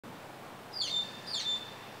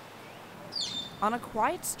On a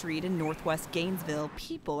quiet street in northwest Gainesville,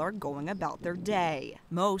 people are going about their day,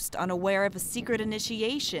 most unaware of a secret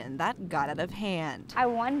initiation that got out of hand. I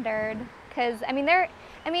wondered, because they're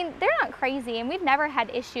not crazy, and we've never had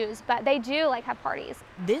issues, but they do like have parties.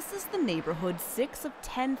 This is the neighborhood 6 of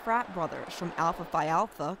 10 frat brothers from Alpha Phi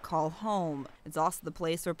Alpha call home. It's also the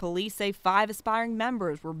place where police say 5 aspiring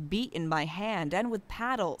members were beaten by hand and with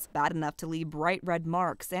paddles, bad enough to leave bright red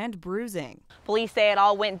marks and bruising. Police say it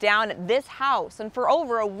all went down at this house, and for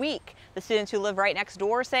over a week. The students who live right next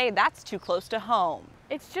door say that's too close to home.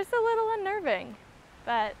 It's just a little unnerving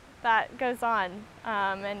that that goes on,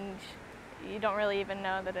 and you don't really even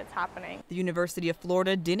know that it's happening. The University of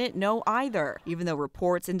Florida didn't know either, even though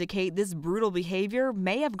reports indicate this brutal behavior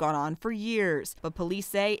may have gone on for years. But police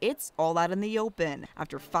say it's all out in the open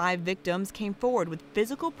after 5 victims came forward with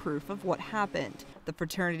physical proof of what happened. The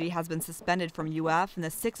fraternity has been suspended from UF, and the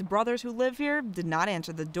 6 brothers who live here did not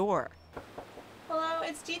answer the door. Hello,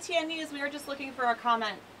 it's GTN News. We were just looking for a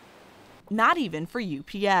comment. Not even for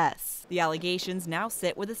UPS. The allegations now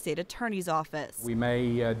sit with the state attorney's office. We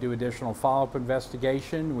may do additional follow-up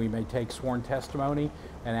investigation, we may take sworn testimony,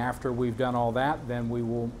 and after we've done all that, then we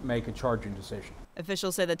will make a charging decision.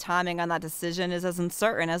 Officials say the timing on that decision is as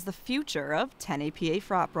uncertain as the future of 10 APA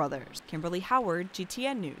frat brothers. Kimberly Howard,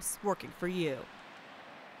 GTN News, working for you.